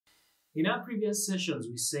In our previous sessions,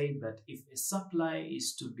 we said that if a supply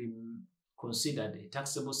is to be considered a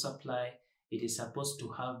taxable supply, it is supposed to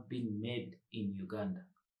have been made in Uganda.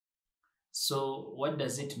 So what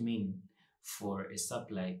does it mean for a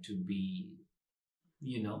supply to be,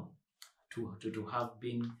 to have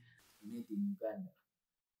been made in Uganda?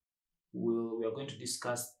 We are going to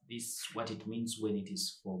discuss this, what it means when it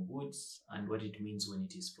is for goods and what it means when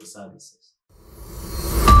it is for services.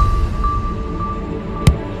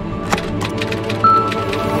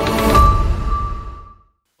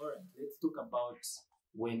 Alright, let's talk about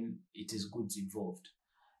when it is goods involved.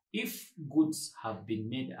 If goods have been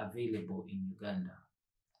made available in Uganda,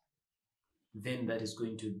 then that is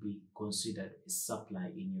going to be considered a supply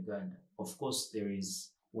in Uganda. Of course, there is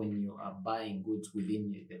when you are buying goods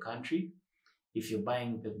within the country. If you're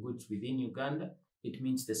buying the goods within Uganda, it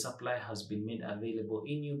means the supply has been made available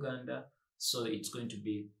in Uganda, so it's going to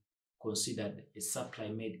be considered a supply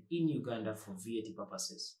made in Uganda for VAT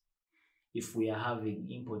purposes. If we are having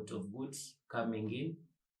import of goods coming in,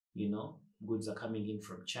 goods are coming in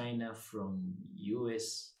from China, from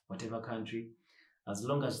US, whatever country, as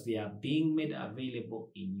long as they are being made available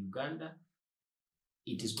in Uganda,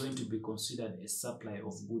 it is going to be considered a supply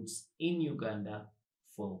of goods in Uganda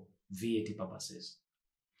for VAT purposes.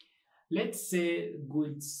 Let's say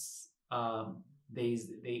goods, they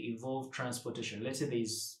involve transportation. Let's say there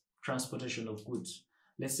is transportation of goods.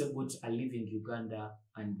 Let's say goods are leaving Uganda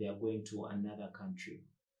and they are going to another country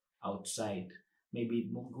outside. Maybe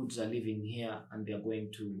more goods are living here and they are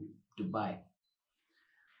going to Dubai.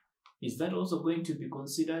 Is that also going to be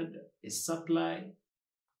considered a supply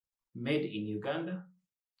made in Uganda?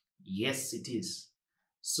 Yes, it is.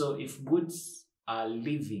 So if goods are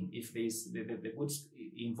leaving, if the goods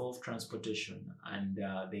involve transportation and they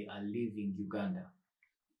are leaving Uganda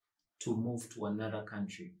to move to another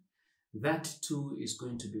country, that too is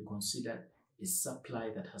going to be considered a supply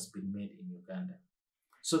that has been made in Uganda.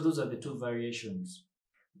 So those are the two variations.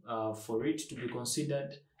 For it to be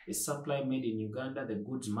considered a supply made in Uganda, the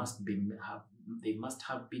goods must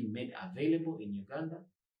have been made available in Uganda.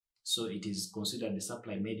 So it is considered a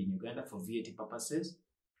supply made in Uganda for VAT purposes,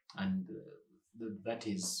 and that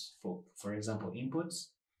is for example,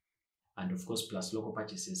 imports, and of course plus local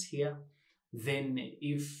purchases here. Then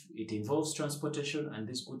if it involves transportation and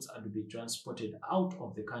these goods are to be transported out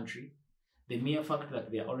of the country, the mere fact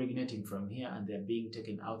that they are originating from here and they are being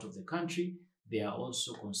taken out of the country, they are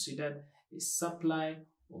also considered a supply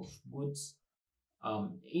of goods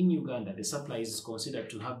in Uganda. The supply is considered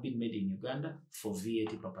to have been made in Uganda for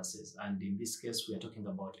VAT purposes, and in this case we are talking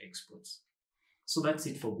about exports. So that's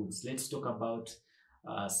it for goods. Let's talk about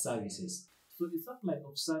services. So the supply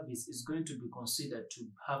of service is going to be considered to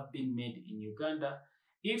have been made in Uganda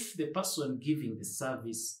if the person giving the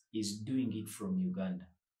service is doing it from Uganda.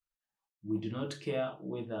 We do not care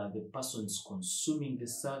whether the persons consuming the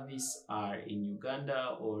service are in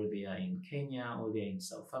Uganda or they are in Kenya or they are in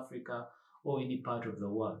South Africa or any part of the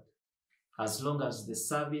world. As long as the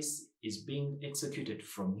service is being executed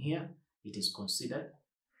from here, it is considered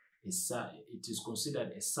a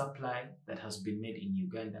supply that has been made in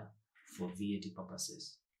Uganda for VAT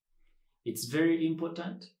purposes. It's very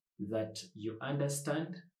important that you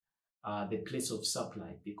understand the place of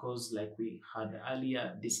supply, because like we had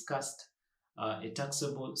earlier discussed, a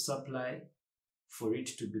taxable supply, for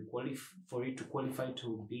it to qualify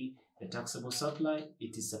to be a taxable supply,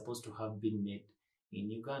 it is supposed to have been made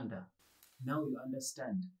in Uganda. Now you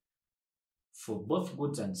understand for both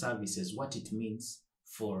goods and services what it means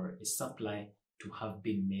for a supply to have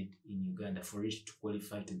been made in Uganda, for it to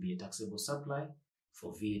qualify to be a taxable supply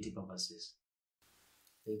for VAT purposes.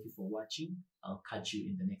 Thank you for watching. I'll catch you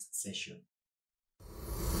in the next session.